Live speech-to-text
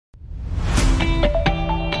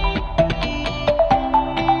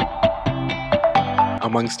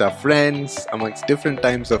amongst our friends, amongst different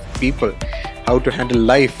types of people, how to handle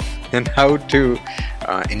life and how to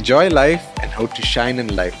enjoy life and how to shine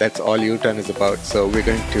in life. That's all UTurn is about. So we're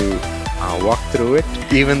going to walk through it,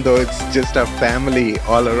 even though it's just our family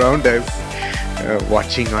all around us,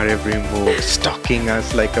 watching our every move, stalking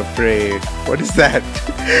us like a prey. What is that?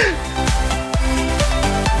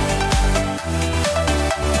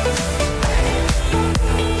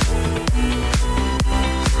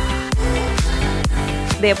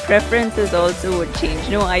 Their preferences also would change.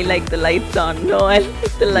 No, I like the lights on. No, I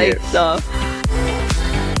like the lights off.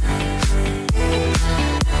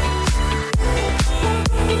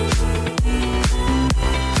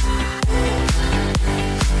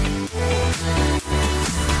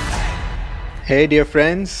 Hey dear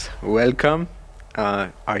friends, welcome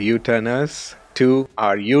our U-turners to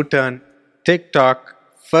our U-turn TikTok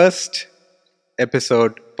first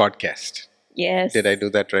episode podcast. Yes. Did I do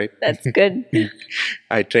that right? That's good.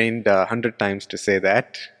 I trained 100 times to say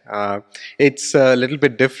that. It's a little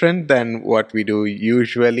bit different than what we do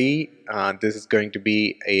usually. This is going to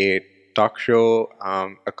be a talk show,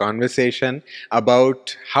 a conversation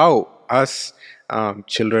about how us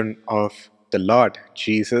children of the Lord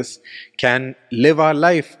Jesus can live our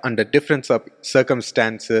life under different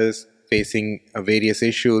circumstances, facing various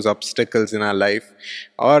issues, obstacles in our life,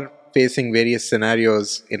 or facing various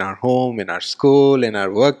scenarios in our home, in our school, in our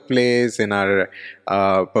workplace, in our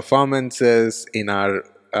performances, in our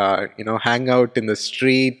hangout in the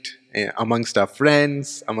street, amongst our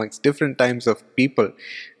friends, amongst different types of people,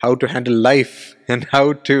 how to handle life and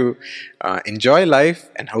how to enjoy life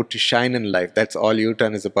and how to shine in life. That's all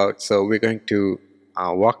UTurn is about. So we're going to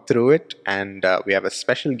walk through it, and we have a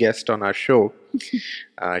special guest on our show.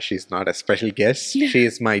 She's not a special guest. She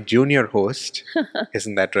is my junior host.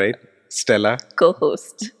 Isn't that right? Stella?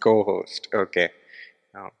 Co-host. Co-host. Okay.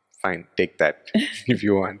 Fine. Take that if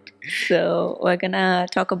you want. So we're going to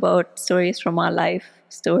talk about stories from our life,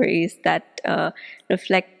 stories that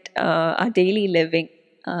reflect our daily living.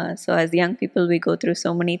 So as young people, we go through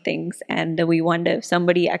so many things, and we wonder if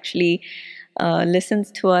somebody actually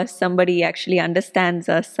listens to us, somebody actually understands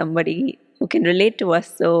us, somebody who can relate to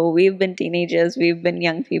us. So we've been teenagers, we've been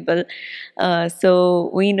young people, so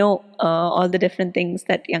we know all the different things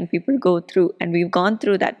that young people go through, and we've gone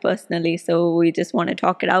through that personally. So we just want to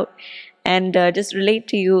talk it out and just relate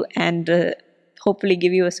to you, and hopefully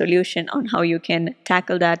give you a solution on how you can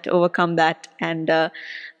tackle that, overcome that, and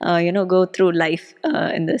go through life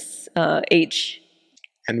in this age.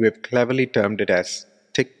 And we've cleverly termed it as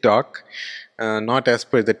TikTok. Not as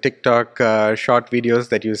per the TikTok short videos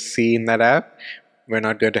that you see in that app. We're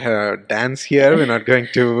not going to dance here. We're not going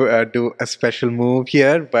to do a special move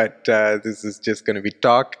here. But this is just going to be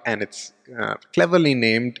talk. And it's cleverly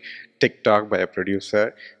named TikTok by a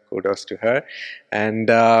producer. Kudos to her. And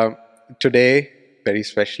today, very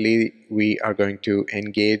specially, we are going to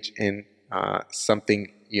engage in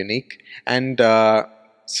something unique. And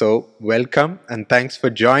so welcome and thanks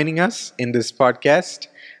for joining us in this podcast.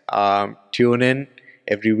 Tune in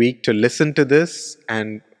every week to listen to this.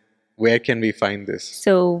 And where can we find this?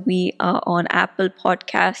 So we are on Apple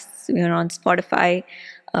Podcasts, we are on Spotify,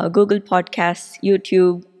 Google Podcasts,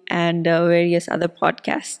 YouTube, and various other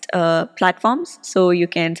podcast platforms. So you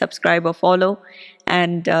can subscribe or follow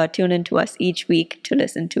and tune in to us each week to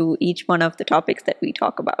listen to each one of the topics that we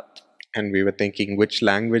talk about. And we were thinking which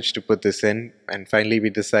language to put this in. And finally, we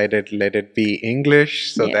decided let it be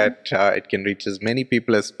English so that it can reach as many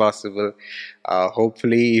people as possible.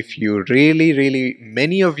 Hopefully, if you really,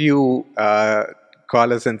 many of you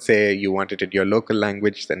call us and say you want it in your local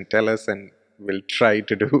language, then tell us and we'll try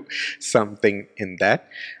to do something in that.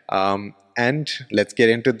 And let's get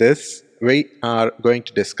into this. We are going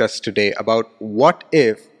to discuss today about what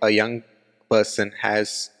if a young person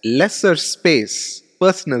has lesser space,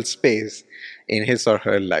 personal space in his or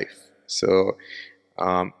her life. So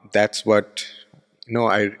that's what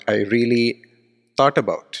I really thought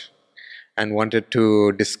about and wanted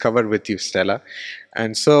to discover with you, Stella.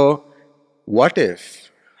 And so what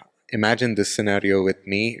if, imagine this scenario with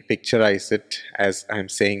me, picturize it as I'm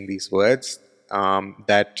saying these words,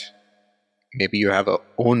 that maybe you have a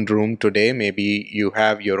own room today. Maybe you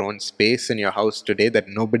have your own space in your house today that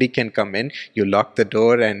nobody can come in. You lock the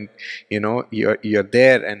door and you're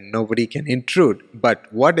there and nobody can intrude.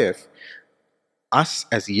 But what if us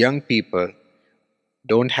as young people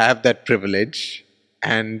don't have that privilege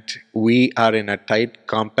and we are in a tight,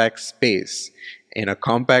 compact space, in a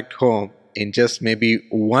compact home, in just maybe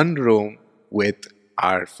one room with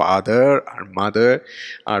our father, our mother,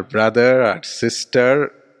 our brother, our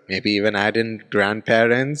sister, maybe even add in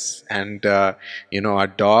grandparents and our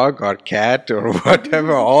dog or cat or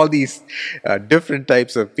whatever, all these different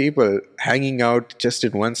types of people hanging out just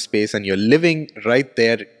in one space, and you're living right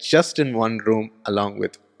there just in one room along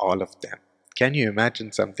with all of them. Can you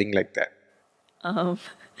imagine something like that? Um,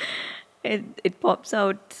 it pops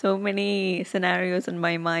out so many scenarios in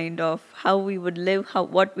my mind of how we would live,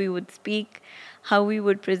 what we would speak, how we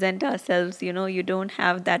would present ourselves. You don't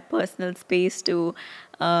have that personal space to,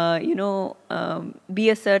 be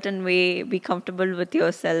a certain way, be comfortable with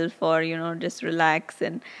yourself, or just relax,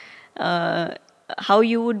 and uh, how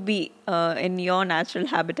you would be in your natural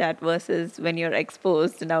habitat versus when you're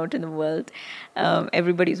exposed and out in the world.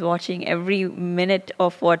 Everybody's watching every minute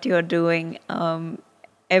of what you're doing.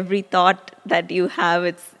 Every thought that you have,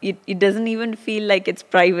 it doesn't even feel like it's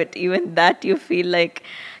private. Even that you feel like,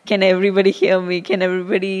 can everybody hear me? Can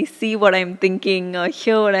everybody see what I'm thinking or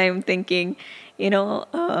hear what I'm thinking?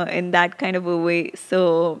 In that kind of a way.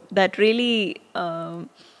 So that really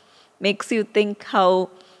makes you think how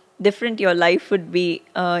different your life would be,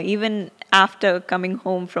 even after coming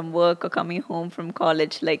home from work or coming home from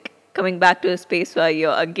college, like coming back to a space where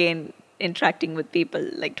you're again interacting with people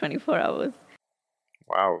like 24 hours.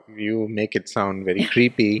 Wow, you make it sound very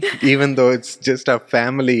creepy, even though it's just our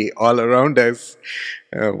family all around us,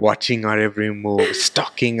 watching our every move,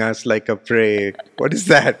 stalking us like a prey. What is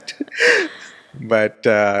that? But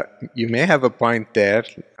you may have a point there.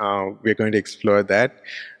 We're going to explore that.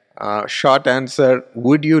 Short answer: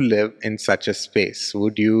 would you live in such a space?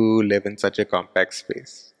 Would you live in such a compact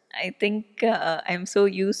space? I think I'm so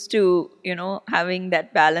used to, having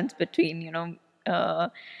that balance between,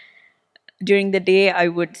 during the day I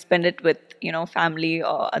would spend it with, family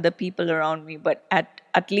or other people around me, but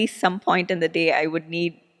at least some point in the day I would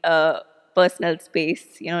need a personal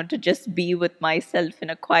space, to just be with myself in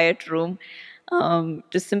a quiet room,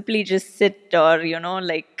 to simply just sit, or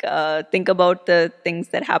like think about the things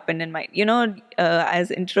that happen in my, as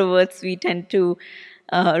introverts we tend to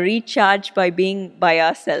recharge by being by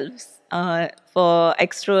ourselves. For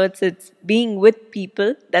extroverts, it's being with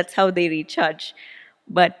people. That's how they recharge.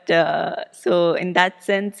 But so, in that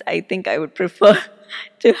sense, I think I would prefer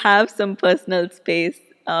to have some personal space,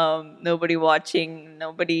 nobody watching,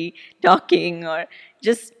 nobody talking, or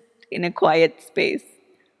just in a quiet space.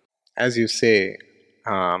 As you say,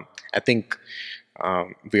 I think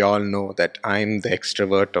we all know that I'm the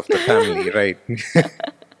extrovert of the family, right?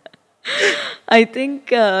 I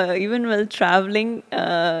think even while traveling,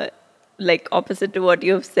 like opposite to what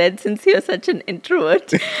you've said, since you're such an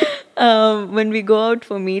introvert, when we go out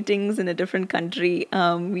for meetings in a different country,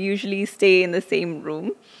 we usually stay in the same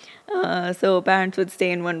room. So parents would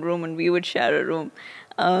stay in one room and we would share a room.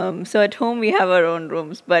 So at home we have our own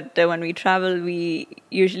rooms, but when we travel, we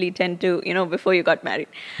usually tend to, before you got married.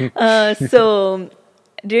 So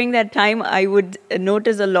during that time, I would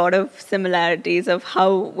notice a lot of similarities of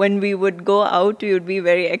how when we would go out, we would be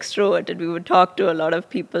very extroverted. We would talk to a lot of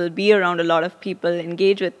people, be around a lot of people,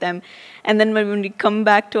 engage with them. And then when we come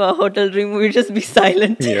back to our hotel room, we would just be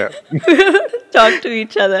silent. Yeah. Talk to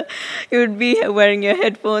each other. You would be wearing your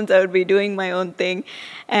headphones. I would be doing my own thing.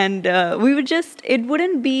 And we would just, it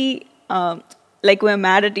wouldn't be like we're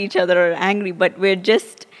mad at each other or angry, but we're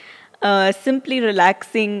just simply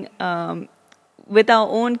relaxing. With our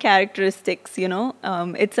own characteristics,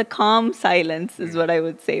 it's a calm silence, is what I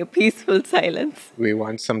would say, a peaceful silence. We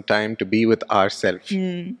want some time to be with ourselves.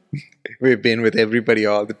 We've been with everybody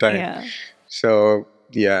all the time. Yeah. So,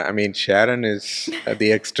 yeah, I mean, Sharon is the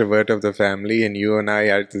extrovert of the family, and you and I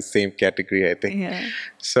are the same category, I think. Yeah.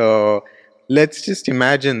 So, let's just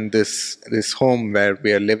imagine this home where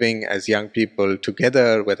we are living as young people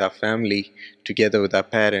together with our family, together with our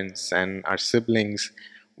parents and our siblings.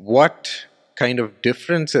 What kind of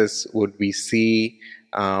differences would we see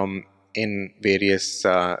in various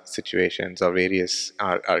situations, or various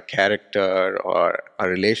our character or our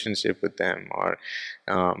relationship with them, or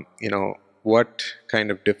what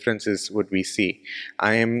kind of differences would we see?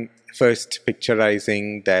 I am first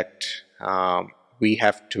picturizing that we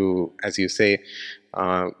have to, as you say,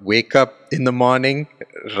 wake up in the morning,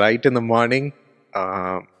 right in the morning,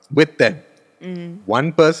 with them.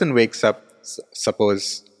 One person wakes up,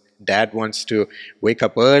 suppose dad wants to wake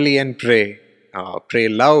up early and pray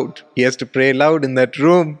loud. He has to pray loud in that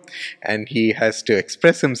room, and he has to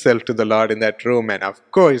express himself to the Lord in that room. And of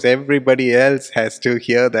course, everybody else has to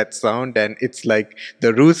hear that sound, and it's like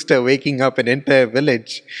the rooster waking up an entire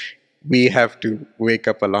village. We have to wake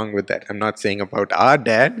up along with that. I'm not saying about our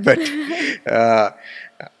dad, but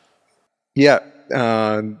yeah,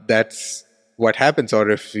 that's what happens. Or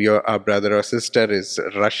if your brother or sister is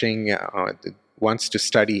rushing, wants to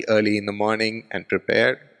study early in the morning and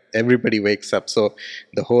prepare, everybody wakes up. So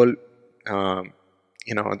the whole,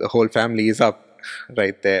 the whole family is up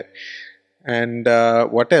right there. And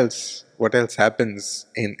what else? What else happens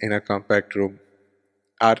in a compact room?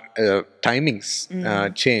 Our timings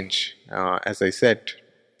change. As I said,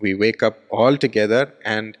 we wake up all together,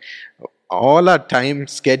 and all our time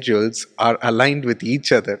schedules are aligned with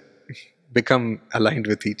each other, become aligned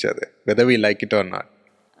with each other, whether we like it or not.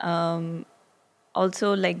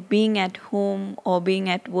 Also, like being at home or being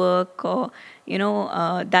at work, or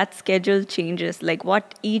that schedule changes, like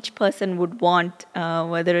what each person would want,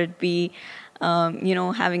 whether it be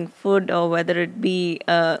having food, or whether it be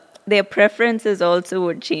their preferences also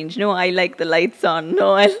would change. No, I like the lights on.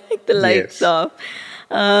 No, I like the lights Yes. off.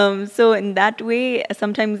 So in that way,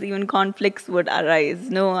 sometimes even conflicts would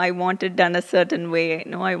arise. No, I want it done a certain way.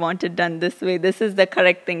 No, I want it done this way. This is the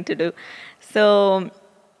correct thing to do. So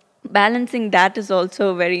balancing that is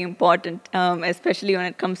also very important, especially when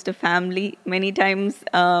it comes to family. Many times,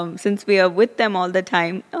 since we are with them all the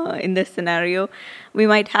time in this scenario, we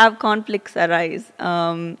might have conflicts arise.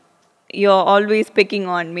 You're always picking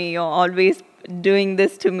on me, you're always doing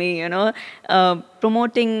this to me,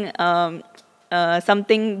 promoting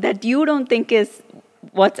something that you don't think is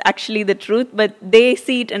what's actually the truth, but they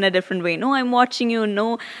see it in a different way. No, I'm watching you.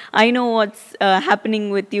 No, I know what's happening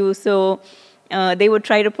with you. So they would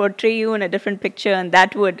try to portray you in a different picture, and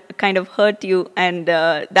that would kind of hurt you, and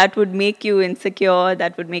that would make you insecure,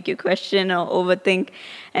 that would make you question or overthink,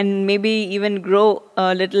 and maybe even grow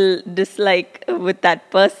a little dislike with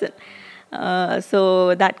that person.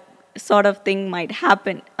 So that sort of thing might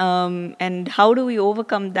happen. And how do we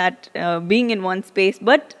overcome that, being in one space,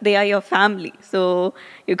 but they are your family, so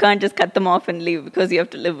you can't just cut them off and leave because you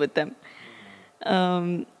have to live with them.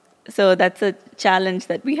 So that's a challenge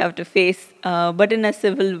that we have to face, but in a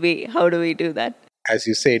civil way. How do we do that? As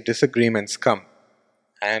you say, disagreements come,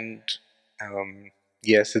 and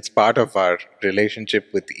yes, it's part of our relationship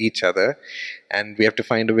with each other, and we have to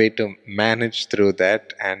find a way to manage through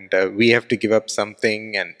that. And we have to give up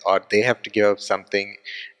something, and or they have to give up something.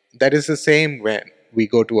 That is the same when we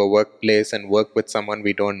go to a workplace and work with someone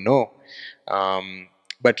we don't know.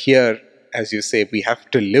 But here, as you say, we have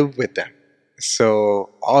to live with them. So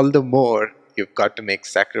all the more you've got to make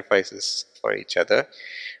sacrifices for each other.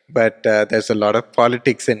 But there's a lot of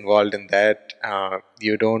politics involved in that.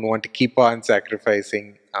 You don't want to keep on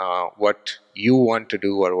sacrificing what you want to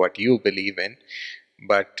do or what you believe in.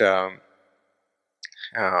 But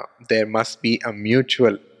there must be a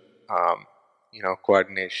mutual,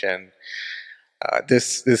 coordination.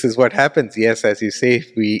 This is what happens. Yes, as you say,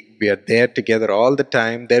 if we are there together all the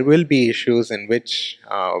time, there will be issues in which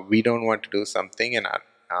we don't want to do something, and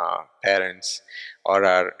our parents or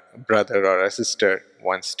our brother or our sister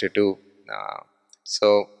wants to do.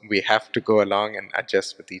 So we have to go along and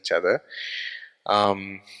adjust with each other.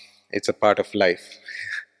 It's a part of life.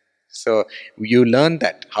 So you learn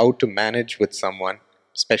that how to manage with someone,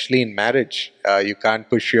 especially in marriage. You can't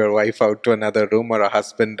push your wife out to another room or a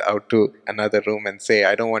husband out to another room and say,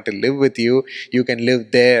 I don't want to live with you. You can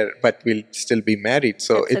live there, but we'll still be married.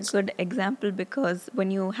 So It's a good example, because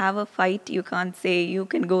when you have a fight, you can't say you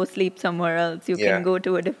can go sleep somewhere else, you Yeah. can go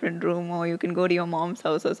to a different room, or you can go to your mom's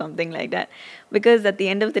house or something like that. Because at the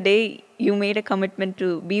end of the day, you made a commitment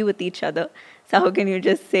to be with each other. So how can you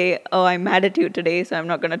just say, "Oh, I'm mad at you today, so I'm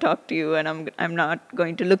not going to talk to you, and I'm not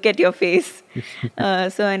going to look at your face"?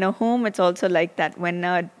 So in a home, it's also like that. When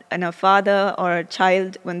a father or a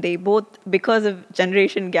child, when they both, because of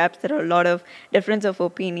generation gaps, there are a lot of difference of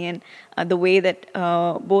opinion. The way that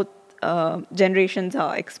both generations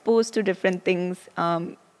are exposed to different things.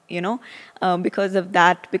 Because of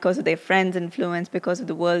that, because of their friends' influence, because of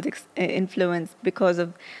the world's influence, because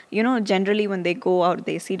of, generally when they go out,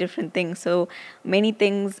 they see different things. So many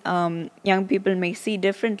things young people may see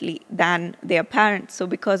differently than their parents. So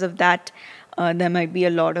because of that, there might be a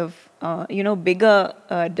lot of, bigger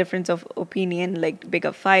difference of opinion, like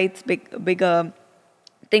bigger fights, bigger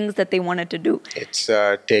things that they wanted to do. It's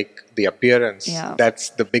take the appearance. Yeah.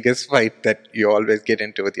 That's the biggest fight that you always get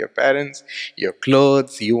into with your parents. Your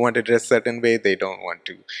clothes, you want to dress a certain way, they don't want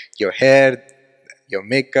to. Your hair, your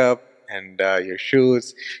makeup, and your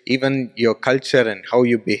shoes, even your culture and how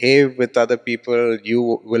you behave with other people.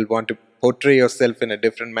 You will want to portray yourself in a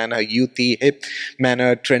different manner, youthy, hip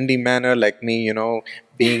manner, trendy manner, like me,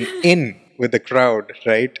 being in with the crowd,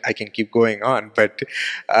 right? I can keep going on, but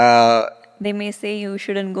they may say you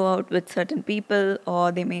shouldn't go out with certain people,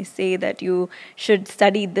 or they may say that you should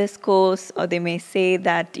study this course, or they may say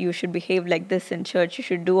that you should behave like this in church, you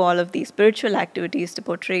should do all of these spiritual activities to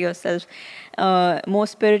portray yourself more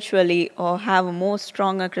spiritually, or have a more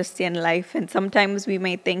stronger Christian life. And sometimes we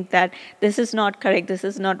may think that this is not correct, this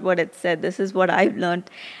is not what it said, this is what I've learned.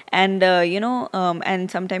 And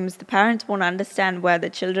and sometimes the parents won't understand where the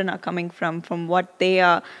children are coming from what they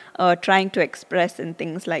are trying to express and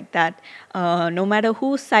things like that. No matter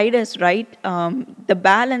whose side is right, the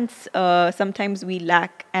balance sometimes we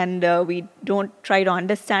lack, and we don't try to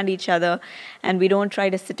understand each other, and we don't try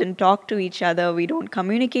to sit and talk to each other. We don't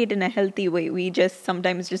communicate in a healthy way. We just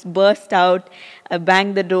sometimes just burst out,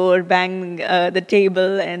 bang the door, bang the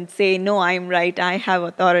table, and say, no, I'm right, I have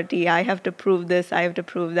authority, I have to prove this, I have to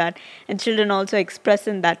prove that. And children also express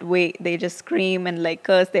in that way. They just scream and like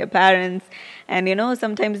curse their parents. And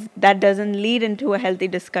sometimes that doesn't lead into a healthy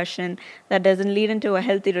discussion, that doesn't lead into a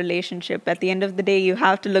healthy relationship. At the end of the day, you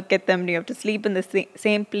have to look at them, you have to sleep in the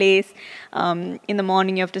same place. In the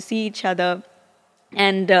morning, you have to see each other.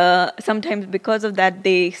 And sometimes because of that,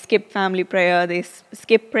 they skip family prayer, they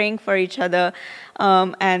skip praying for each other.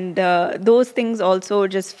 And those things also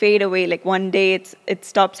just fade away. Like one day it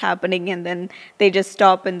stops happening, and then they just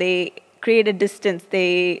stop, and they create a distance.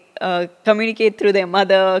 They communicate through their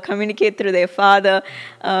mother, communicate through their father,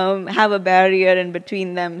 have a barrier in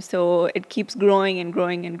between them. So it keeps growing and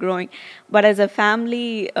growing and growing. But as a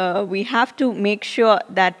family, we have to make sure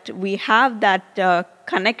that we have that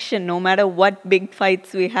connection, no matter what big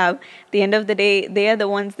fights we have. At the end of the day, they are the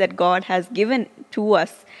ones that God has given to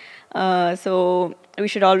us. So we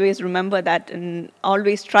should always remember that, and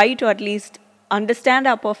always try to at least understand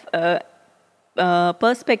our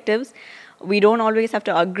perspectives. We don't always have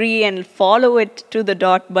to agree and follow it to the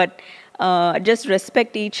dot, but just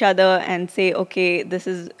respect each other and say, okay, this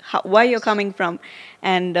is where you're coming from,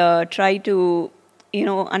 and try to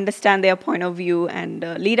understand their point of view, and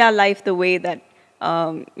lead our life the way that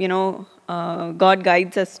God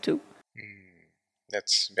guides us to.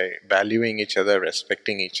 That's very valuing each other,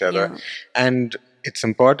 respecting each other. Yeah. And it's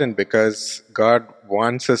important because God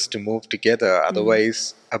wants us to move together.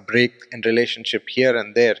 Otherwise, a break in relationship here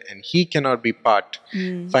and there, and He cannot be part.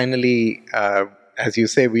 Finally, as you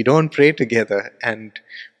say, we don't pray together, and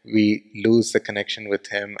we lose the connection with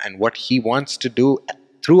Him and what He wants to do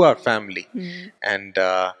through our family. And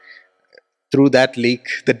through that leak,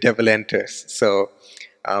 the devil enters. So,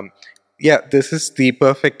 this is the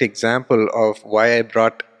perfect example of why I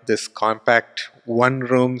brought this compact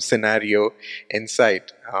one-room scenario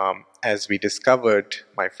inside. As we discovered,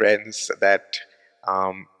 my friends, that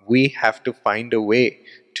we have to find a way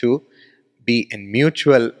to be in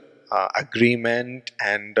mutual agreement,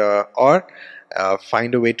 and or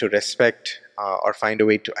find a way to respect, or find a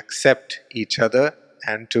way to accept each other,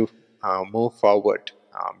 and to move forward.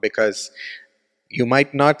 Because you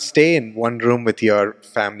might not stay in one room with your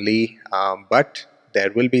family, but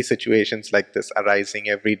there will be situations like this arising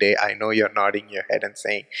every day. I know you're nodding your head and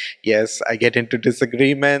saying, yes, I get into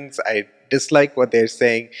disagreements. I dislike what they're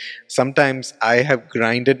saying. Sometimes I have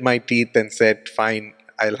grinded my teeth and said, fine,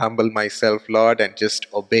 I'll humble myself, Lord, and just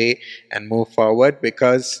obey and move forward,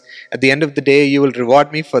 because at the end of the day, you will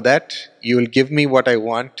reward me for that. You will give me what I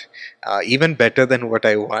want, even better than what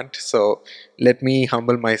I want. So let me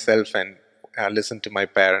humble myself and listen to my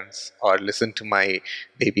parents, or listen to my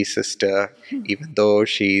baby sister, even though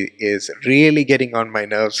she is really getting on my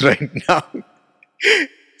nerves right now.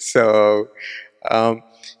 So,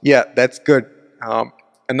 that's good.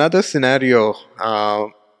 Another scenario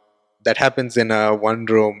that happens in a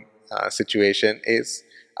one-room situation is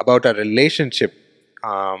about a relationship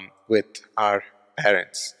with our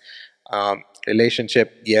parents.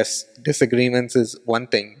 Relationship, yes, disagreements is one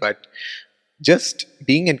thing, but just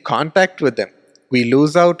being in contact with them, we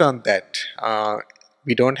lose out on that.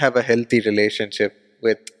 We don't have a healthy relationship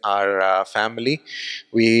with our family.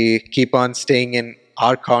 We keep on staying in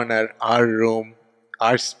our corner, our room,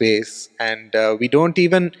 our space, and we don't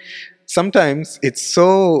even. Sometimes it's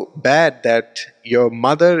so bad that your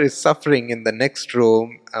mother is suffering in the next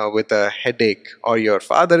room with a headache, or your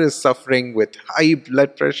father is suffering with high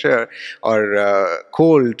blood pressure or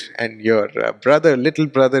cold, and your little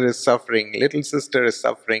brother is suffering, little sister is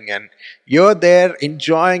suffering, and you're there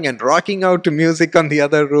enjoying and rocking out to music on the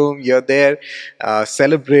other room. You're there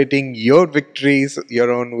celebrating your victories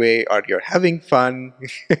your own way, or you're having fun.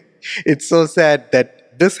 It's so sad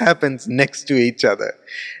that this happens next to each other.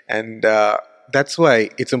 And that's why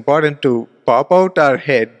it's important to pop out our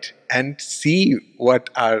head and see what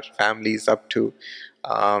our family is up to.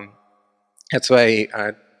 That's why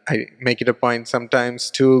I make it a point sometimes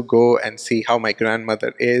to go and see how my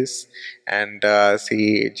grandmother is, and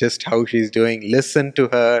see just how she's doing, listen to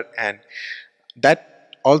her, and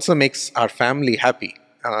that also makes our family happy.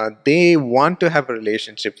 They want to have a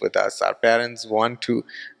relationship with us. Our parents want to,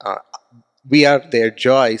 we are their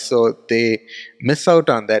joy, so they miss out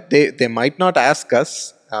on that. They might not ask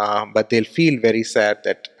us, but they'll feel very sad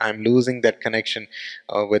that I'm losing that connection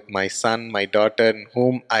with my son, my daughter, in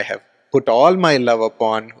whom I have put all my love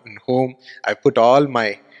upon, in whom I put all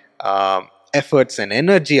my efforts and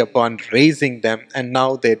energy upon raising them, and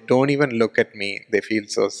now they don't even look at me. They feel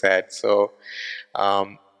so sad. So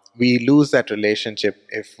um, we lose that relationship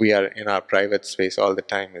if we are in our private space all the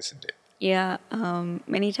time, isn't it? Yeah,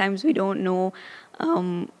 many times we don't know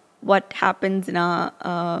what happens in our,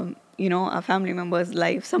 our family member's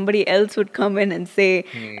life. Somebody else would come in and say,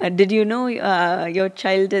 "Did you know your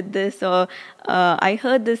child did this?" Or "I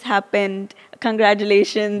heard this happened.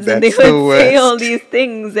 Congratulations!" And they That's the would say all worst. these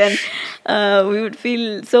things, and we would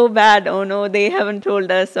feel so bad. Oh no, they haven't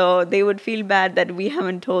told us, or they would feel bad that we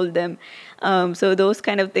haven't told them. So those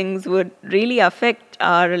kind of things would really affect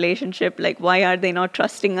our relationship. Like, why are they not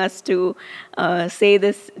trusting us to say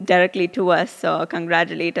this directly to us, or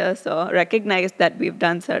congratulate us, or recognize that we've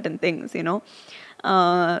done certain things,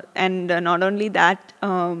 and not only that,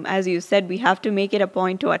 as you said, we have to make it a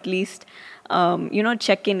point to at least,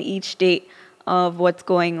 check in each day of what's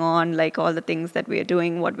going on, like all the things that we're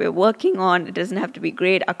doing, what we're working on. It doesn't have to be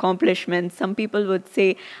great accomplishments. Some people would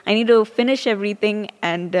say, I need to finish everything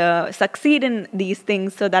and succeed in these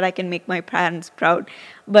things so that I can make my parents proud.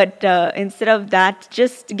 But instead of that,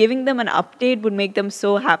 just giving them an update would make them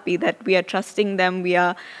so happy that we are trusting them, we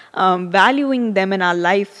are valuing them in our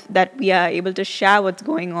life, that we are able to share what's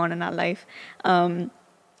going on in our life.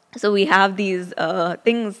 So we have these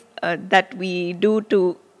things that we do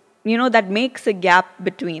to, that makes a gap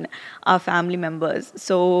between our family members.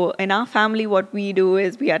 So in our family, what we do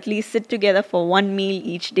is we at least sit together for one meal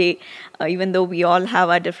each day, even though we all have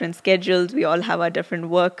our different schedules, we all have our different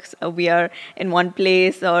works. We are in one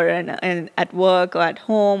place, or at work, or at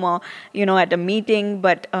home, or at a meeting,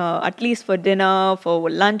 but at least for dinner,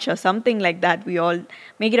 for lunch, or something like that, we all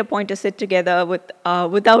make it a point to sit together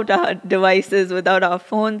without our devices, without our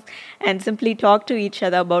phones, and simply talk to each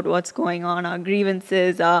other about what's going on, our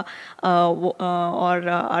grievances, or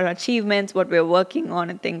our achievements, what we're working on,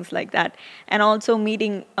 and things like that. And also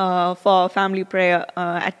meeting for family prayer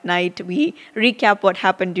at night. We recap what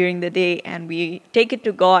happened during the day, and we take it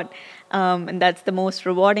to God. And that's the most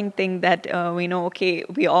rewarding thing, that we know, okay,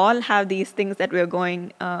 we all have these things that we're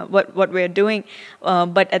going, what we're doing,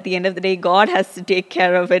 but at the end of the day, God has to take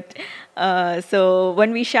care of it. So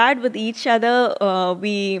when we shared with each other,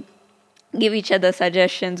 we give each other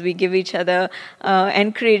suggestions, we give each other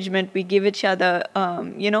encouragement, we give each other,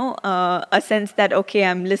 a sense that, okay,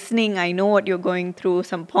 I'm listening, I know what you're going through,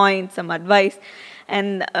 some points, some advice.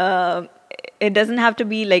 And it doesn't have to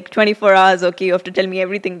be like 24 hours, okay, you have to tell me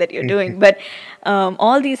everything that you're doing. But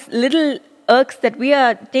all these little irks that we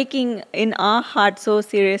are taking in our heart so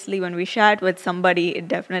seriously, when we share it with somebody, it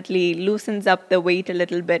definitely loosens up the weight a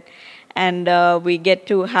little bit. And we get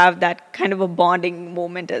to have that kind of a bonding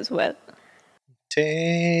moment as well.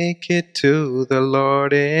 Take it to the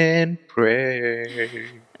Lord in prayer.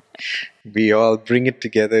 We all bring it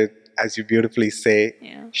together, as you beautifully say,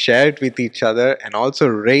 Yeah. share it with each other, and also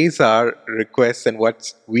raise our requests and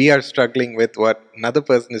what we are struggling with, what another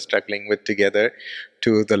person is struggling with, together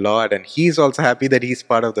to the Lord. And He's also happy that He's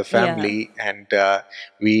part of the Yeah. family, and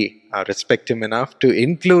we respect Him enough to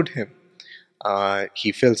include Him.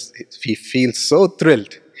 He feels so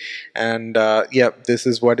thrilled, and yeah, this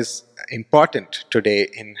is what is important today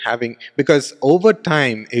in having, because over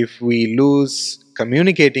time, if we lose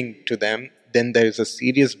communicating to them, then there is a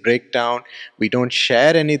serious breakdown. We don't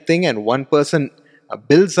share anything, and one person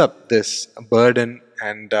builds up this burden,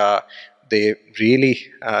 and they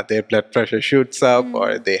really, their blood pressure shoots up,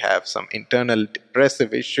 or they have some internal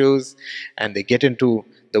depressive issues, and they get into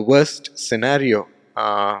the worst scenario.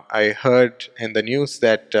 I heard in the news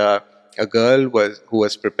that a girl who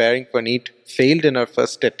was preparing for NEET failed in her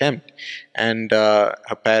first attempt, and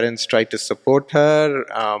her parents tried to support her,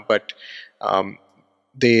 but um,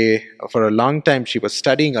 they, for a long time, she was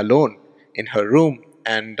studying alone in her room.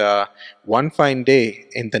 And one fine day,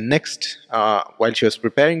 in the next, while she was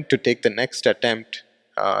preparing to take the next attempt,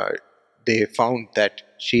 they found that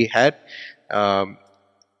she had um,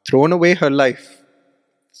 thrown away her life,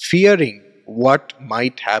 fearing what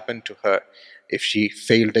might happen to her if she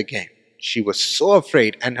failed again. She was so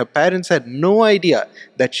afraid, and her parents had no idea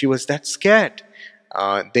that she was that scared.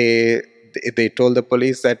 They told the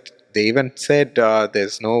police that They even said,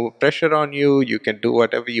 there's no pressure on you, you can do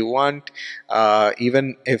whatever you want,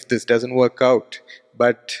 even if this doesn't work out.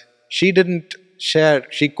 But she didn't share,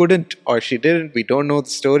 she couldn't, or she didn't, we don't know the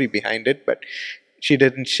story behind it, but she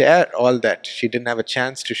didn't share all that. She didn't have a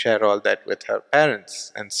chance to share all that with her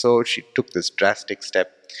parents. And so she took this drastic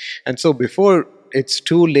step. And so before it's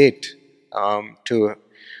too late to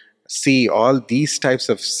see all these types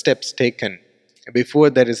of steps taken, before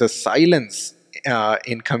there is a silence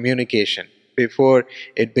in communication, before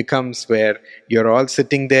it becomes where you're all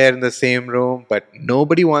sitting there in the same room but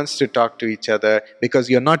nobody wants to talk to each other because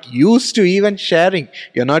you're not used to even sharing,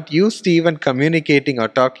 you're not used to even communicating or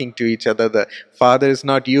talking to each other. The father is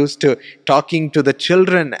not used to talking to the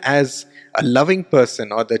children as a loving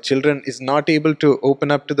person, or the children is not able to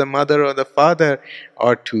open up to the mother or the father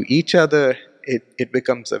or to each other. It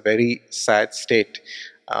becomes a very sad state.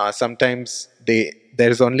 Sometimes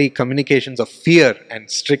there's only communications of fear and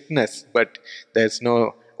strictness, but there's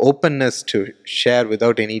no openness to share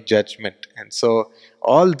without any judgment. And so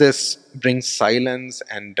all this brings silence,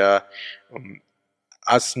 and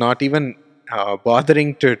us not even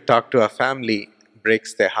bothering to talk to our family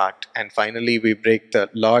breaks their heart. And finally, we break the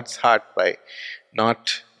Lord's heart by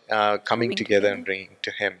not coming together and bringing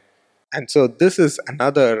to Him. And so this is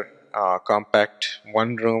another compact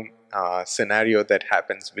one room scenario that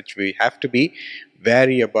happens, which we have to be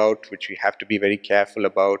wary about, which we have to be very careful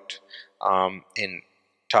about in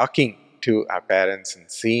talking to our parents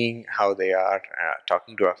and seeing how they are,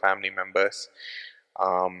 talking to our family members.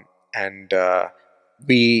 And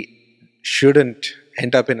we shouldn't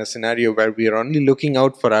end up in a scenario where we are only looking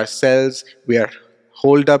out for ourselves. We are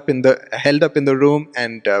held up in the room,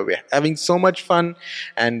 and we're having so much fun,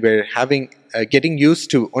 and we're getting used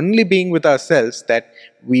to only being with ourselves, that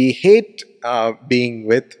we hate being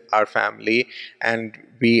with our family, and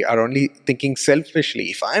we are only thinking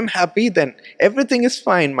selfishly. If I'm happy, then everything is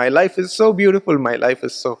fine. My life is so beautiful. My life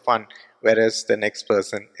is so fun. Whereas the next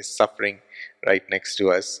person is suffering right next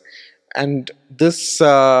to us. And this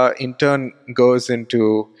in turn goes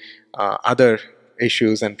into other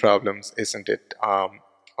issues and problems, isn't it?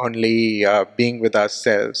 Only being with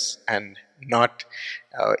ourselves and not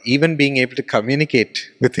even being able to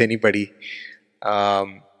communicate with anybody.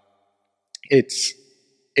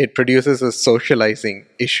 It produces a socializing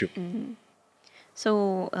issue. Mm-hmm.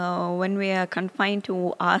 So when we are confined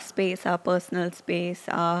to our space, our personal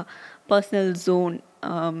zone,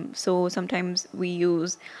 so sometimes we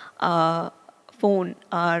use our phone,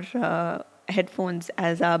 our headphones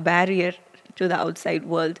as a barrier to the outside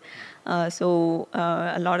world. So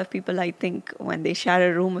a lot of people, I think, when they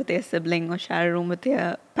share a room with their sibling or share a room with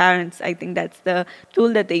their parents, I think that's the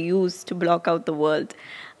tool that they use to block out the world,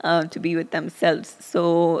 to be with themselves.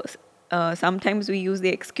 So sometimes we use the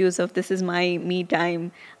excuse of, this is my me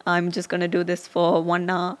time, I'm just going to do this for 1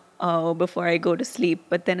 hour before I go to sleep.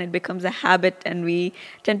 But then it becomes a habit, and we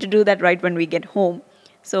tend to do that right when we get home.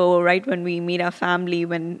 So right when we meet our family,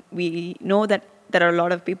 when we know that there are a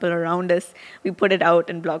lot of people around us, we put it out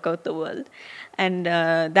and block out the world. And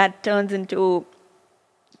that turns into,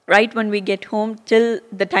 right when we get home till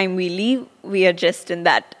the time we leave, we are just in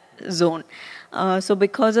that zone. So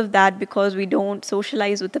because of that, because we don't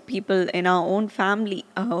socialize with the people in our own family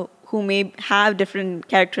who may have different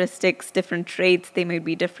characteristics, different traits, they may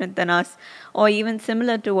be different than us, or even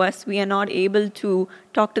similar to us, we are not able to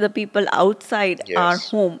talk to the people outside our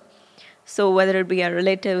home. So whether it be our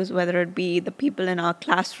relatives, whether it be the people in our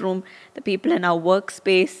classroom, the people in our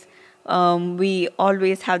workspace, we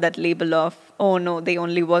always have that label of, oh no, they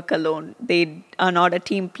only work alone, they are not a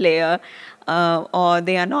team player, or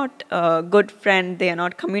they are not a good friend, they are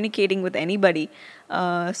not communicating with anybody.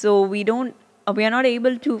 So we are not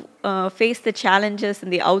able to face the challenges in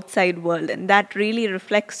the outside world, and that really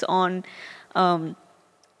reflects on,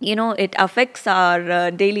 it affects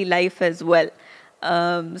our daily life as well.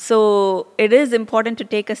 So it is important to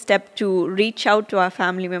take a step to reach out to our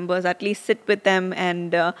family members, at least sit with them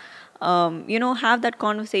and, have that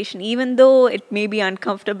conversation, even though it may be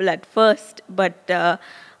uncomfortable at first. But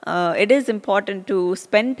it is important to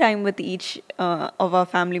spend time with each of our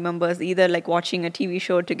family members, either like watching a TV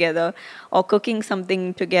show together or cooking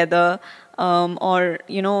something together, or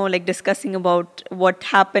like discussing about what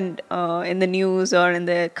happened in the news or in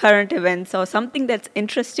the current events, or something that's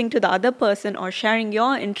interesting to the other person, or sharing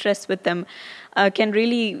your interests with them can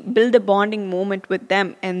really build a bonding moment with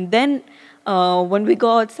them. And then when we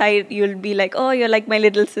go outside, you'll be like, oh, you're like my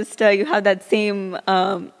little sister, you have that same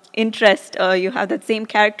interest, you have that same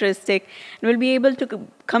characteristic, and we'll be able to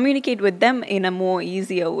communicate with them in a more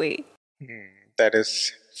easier way. That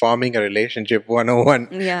is forming a relationship 101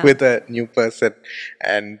 Yeah. with a new person.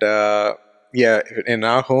 And yeah, in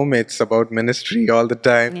our home, it's about ministry all the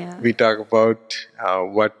time. Yeah. We talk about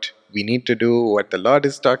what we need to do, what the Lord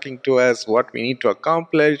is talking to us, what we need to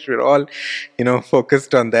accomplish. We're all,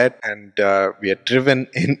 focused on that, and we are driven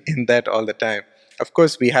in that all the time. Of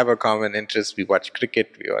course, we have a common interest. We watch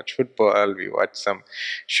cricket, we watch football, we watch some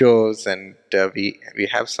shows, and we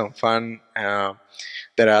have some fun.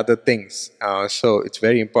 There are other things, so it's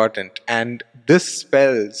very important. And this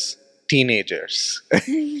spells teenagers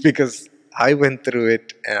because I went through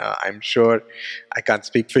it. I'm sure I can't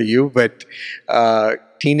speak for you, but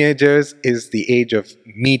teenagers is the age of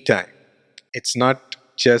me time. It's not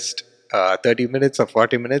just 30 minutes or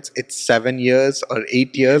 40 minutes, it's 7 years or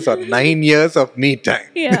 8 years or 9 years of me time.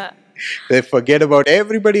 Yeah. They forget about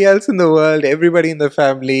everybody else in the world, everybody in the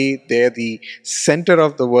family. They're the center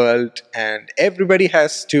of the world, and everybody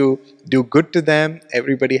has to do good to them.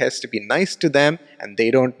 Everybody has to be nice to them, and they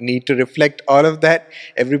don't need to reflect all of that.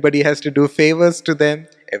 Everybody has to do favors to them.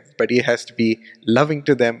 Everybody has to be loving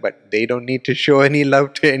to them, but they don't need to show any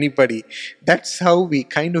love to anybody. That's how we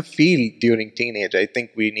kind of feel during teenage. I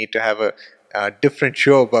think we need to have a different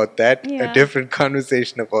show about that, a Yeah. different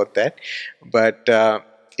conversation about that. But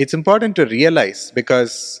it's important to realize,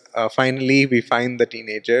 because finally we find the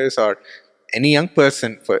teenagers, or any young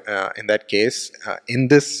person in that case, in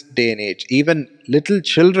this day and age, even little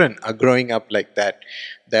children are growing up like that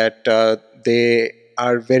they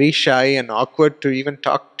are very shy and awkward to even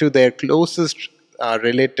talk to their closest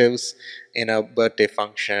relatives in a birthday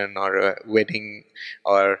function or a wedding,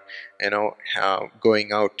 or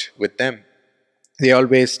going out with them. They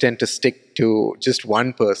always tend to stick to just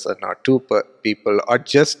one person or two people, or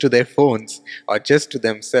just to their phones, or just to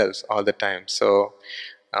themselves all the time. So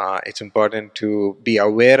it's important to be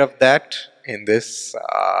aware of that in this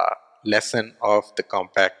lesson of the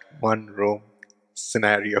compact one room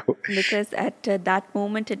scenario. Because at that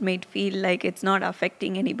moment it might feel like it's not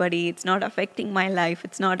affecting anybody, it's not affecting my life,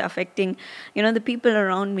 it's not affecting the people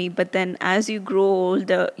around me. But then as you grow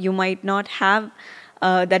older, you might not have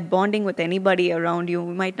that bonding with anybody around you.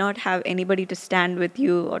 You might not have anybody to stand with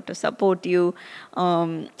you or to support you,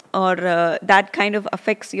 or that kind of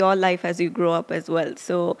affects your life as you grow up as well.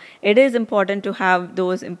 So it is important to have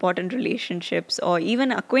those important relationships, or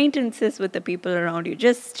even acquaintances with the people around you.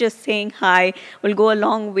 Just saying hi will go a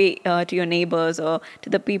long way to your neighbors or to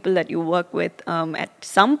the people that you work with. At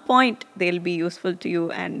some point they'll be useful to you,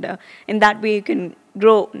 and in that way you can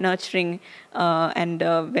grow nurturing and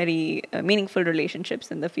very meaningful relationships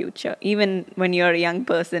in the future. Even when you're a young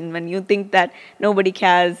person, when you think that nobody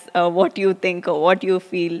cares what you think or what you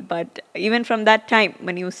feel, but even from that time,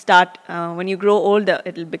 when you grow older,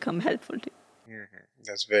 it'll become helpful to you.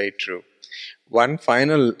 That's very true. One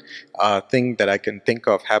final thing that I can think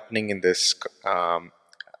of happening in this,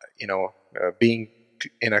 being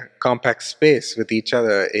in a compact space with each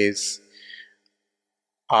other, is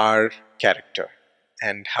our character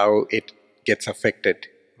and how it gets affected.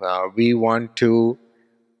 We want to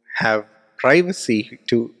have privacy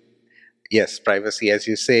to, yes, privacy, as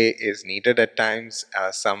you say, is needed at times,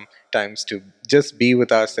 sometimes to just be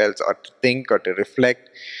with ourselves, or to think, or to reflect.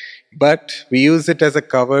 But we use it as a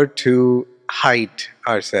cover to hide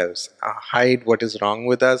ourselves, hide what is wrong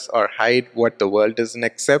with us, or hide what the world doesn't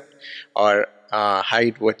accept, or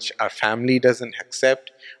hide what our family doesn't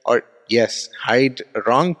accept, or yes, hide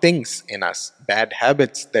wrong things in us, bad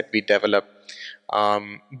habits that we develop.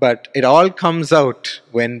 But it all comes out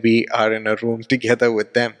when we are in a room together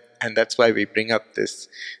with them. And that's why we bring up this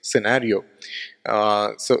scenario.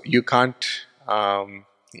 So you can't,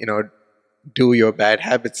 do your bad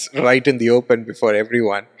habits right in the open before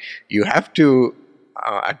everyone. You have to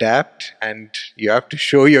adapt, and you have to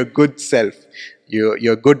show your good self,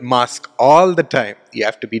 your good mask all the time. You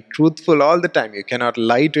have to be truthful all the time. You cannot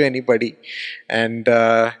lie to anybody. And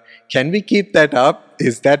can we keep that up?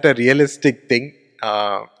 Is that a realistic thing?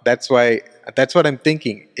 That's what I'm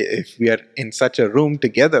thinking. If we are in such a room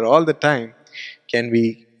together all the time, can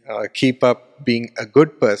we keep up being a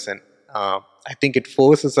good person? I think it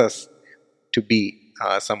forces us to be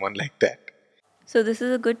someone like that. So this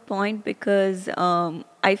is a good point, because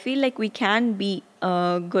I feel like we can be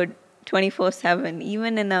good 24/7,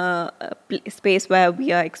 even in a space where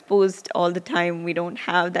we are exposed all the time. We don't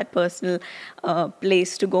have that personal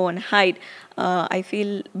place to go and hide. I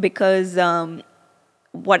feel, because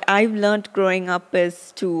what I've learned growing up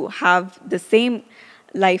is to have the same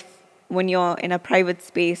life when you're in a private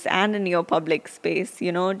space and in your public space,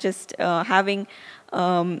 just having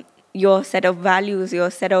your set of values, your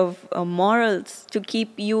set of morals to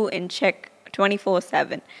keep you in check,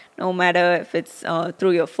 24/7, no matter if it's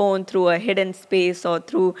through your phone, through a hidden space, or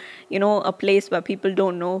through, a place where people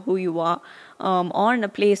don't know who you are, or in a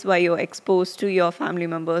place where you're exposed to your family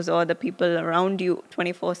members or the people around you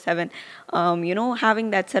 24/7.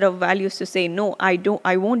 Having that set of values to say, no,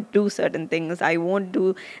 I won't do certain things, I won't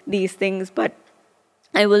do these things, but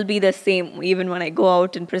I will be the same even when I go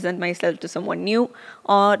out and present myself to someone new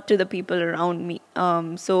or to the people around me.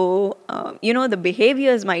 The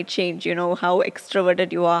behaviors might change, how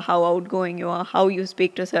extroverted you are, how outgoing you are, how you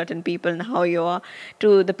speak to certain people, and how you are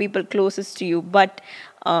to the people closest to you. But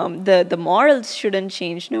the morals shouldn't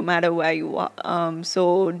change no matter where you are.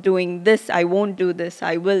 So doing this, I won't do this,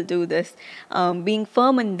 I will do this. Being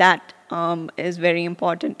firm in that is very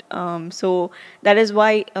important. So that is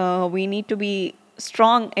why we need to be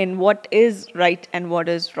strong in what is right and what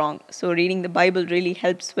is wrong. So reading the Bible really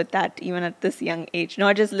helps with that, even at this young age.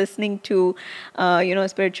 Not just listening to,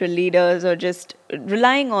 spiritual leaders or just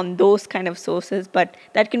relying on those kind of sources, but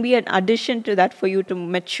that can be an addition to that for you to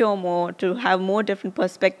mature more, to have more different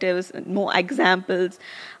perspectives, more examples,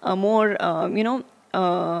 more,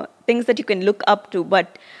 things that you can look up to.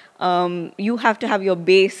 But you have to have your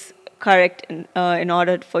base correct in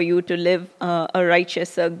order for you to live a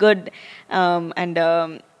righteous, a good, and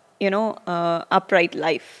upright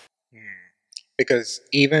life. Because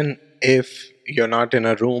even if you're not in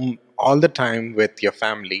a room all the time with your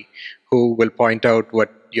family who will point out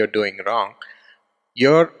what you're doing wrong,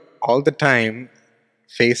 you're all the time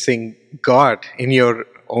facing God in your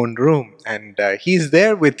own room, and He's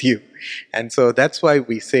there with you. And so that's why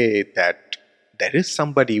we say that there is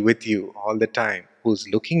somebody with you all the time who's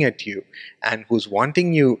looking at you and who's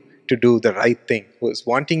wanting you to do the right thing, who's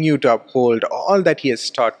wanting you to uphold all that He has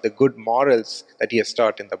taught, the good morals that He has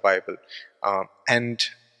taught in the Bible. And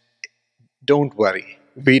don't worry.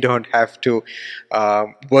 We don't have to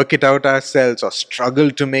work it out ourselves or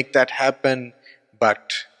struggle to make that happen.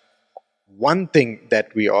 But one thing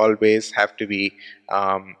that we always have to be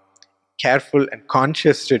careful and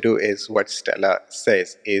conscious to do is what Stella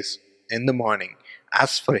says, is in the morning,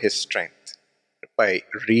 ask for His strength by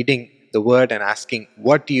reading the word and asking,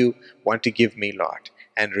 what do you want to give me, Lord?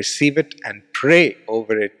 And receive it and pray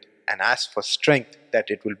over it and ask for strength that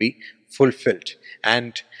it will be fulfilled.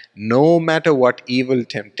 And no matter what evil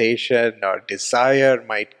temptation or desire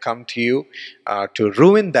might come to you to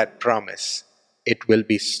ruin that promise, it will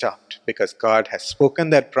be stopped, because God has spoken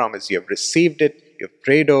that promise. You have received it, you have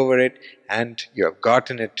prayed over it, and you have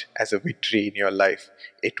gotten it as a victory in your life.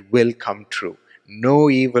 It will come true. No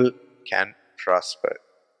evil can prosper.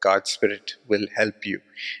 God's Spirit will help you.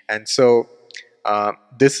 And so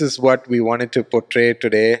this is what we wanted to portray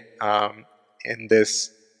today in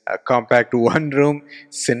this compact one room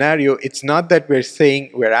scenario. It's not that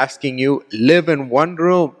we're asking you live in one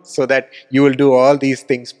room so that you will do all these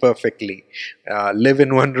things perfectly. Live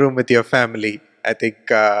in one room with your family. I think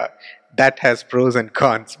that has pros and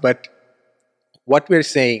cons. But what we're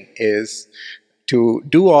saying is to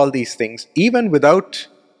do all these things even without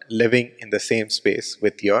living in the same space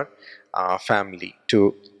with your family,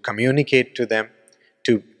 to communicate to them,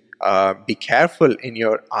 to be careful in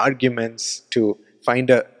your arguments, to find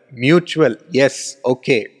a mutual, yes,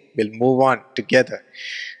 okay, we'll move on together.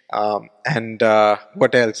 And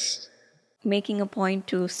what else? Making a point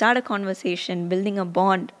to start a conversation, building a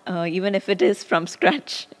bond, even if it is from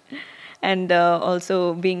scratch. And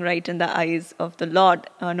also being right in the eyes of the Lord,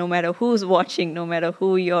 no matter who's watching, no matter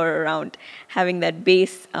who you're around, having that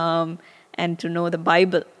base, and to know the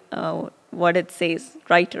Bible, what it says,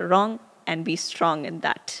 right or wrong, and be strong in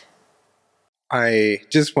that. I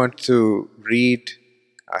just want to read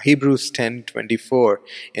Hebrews 10:24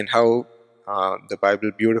 in how the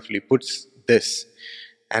Bible beautifully puts this.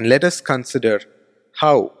 And let us consider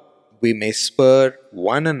how we may spur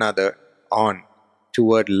one another on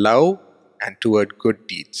toward love and toward good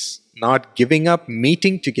deeds, not giving up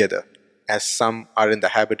meeting together, as some are in the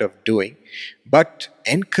habit of doing, but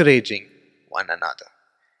encouraging one another.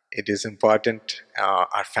 It is important.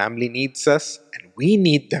 Our family needs us, and we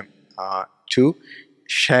need them to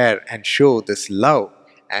share and show this love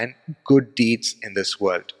and good deeds in this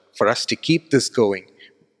world. For us to keep this going,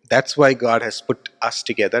 that's why God has put us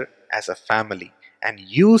together as a family, and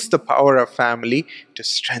use the power of family to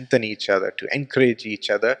strengthen each other, to encourage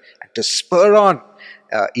each other, and to spur on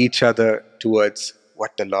each other towards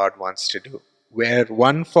what the Lord wants to do. Where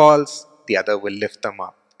one falls, the other will lift them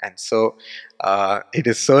up. And so it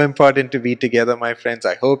is so important to be together, my friends.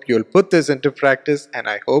 I hope you'll put this into practice, and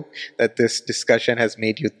I hope that this discussion has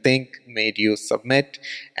made you think, made you submit,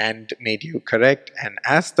 and made you correct. And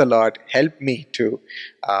ask the Lord, help me to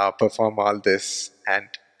perform all this and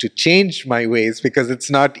to change my ways, because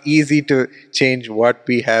it's not easy to change what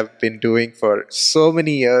we have been doing for so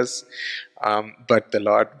many years. But the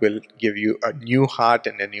Lord will give you a new heart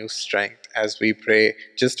and a new strength as we pray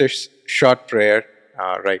just a short prayer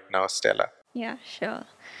right now, Stella. Yeah, sure.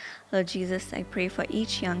 Lord Jesus, I pray for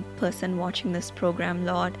each young person watching this program,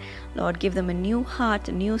 Lord. Lord, give them a new heart,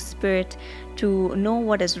 a new spirit to know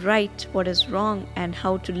what is right, what is wrong, and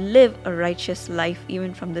how to live a righteous life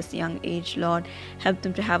even from this young age, Lord. Help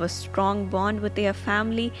them to have a strong bond with their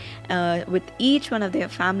family, with each one of their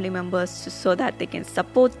family members, so that they can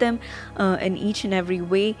support them in each and every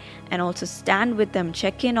way, and also stand with them,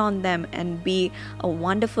 check in on them, and be a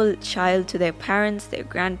wonderful child to their parents, their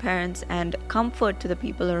grandparents, and comfort to the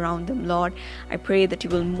people around them, Lord. I pray that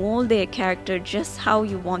you will mold their character just how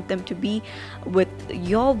you want them to be, with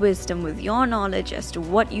your wisdom, with your knowledge as to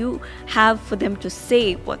what you have for them to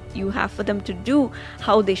say, what you have for them to do,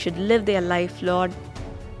 how they should live their life, Lord.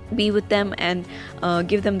 Be with them and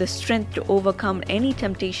give them the strength to overcome any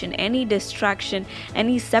temptation, any distraction,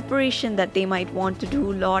 any separation that they might want to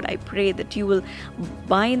do, Lord. I pray that you will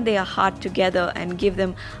bind their heart together and give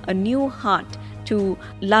them a new heart to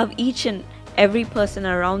love each and every person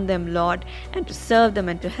around them, Lord, and to serve them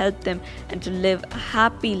and to help them and to live a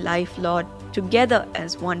happy life, Lord, together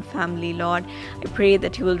as one family, Lord. I pray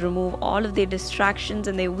that you will remove all of their distractions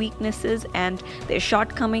and their weaknesses and their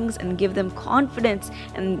shortcomings, and give them confidence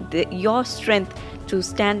and your strength to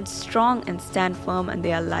stand strong and stand firm in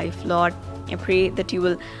their life, Lord. I pray that you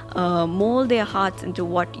will mold their hearts into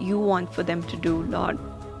what you want for them to do, Lord.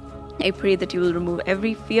 I pray that you will remove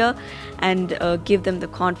every fear and give them the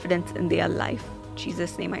confidence in their life. In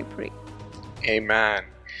Jesus' name I pray. Amen.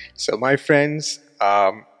 So, my friends,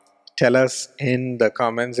 tell us in the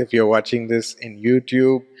comments, if you're watching this in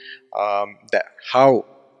YouTube, that how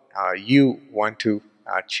you want to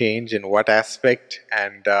change, in what aspect,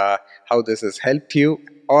 and how this has helped you.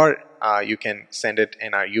 Or you can send it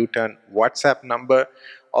in our UTurn WhatsApp number,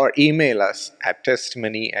 or email us at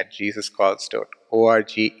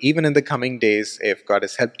testimony@jesuscalls.org. Even in the coming days, if God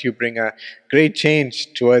has helped you bring a great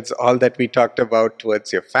change towards all that we talked about,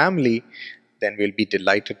 towards your family, then we'll be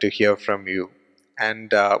delighted to hear from you.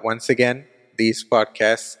 And once again, these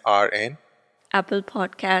podcasts are in Apple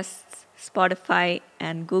Podcasts, Spotify,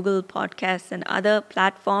 and Google Podcasts, and other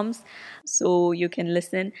platforms. So you can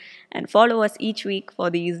listen and follow us each week for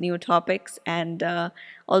these new topics, and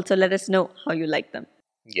also let us know how you like them.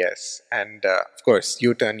 Yes, and of course,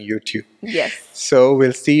 UTurn YouTube. Yes. So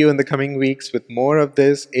we'll see you in the coming weeks with more of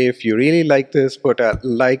this. If you really like this, put a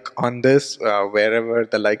like on this wherever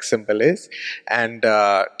the like symbol is, and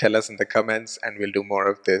tell us in the comments, and we'll do more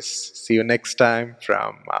of this. See you next time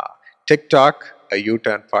from TikTok, a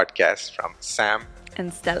UTurn podcast from Sam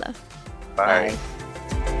And Stella. Bye. Bye.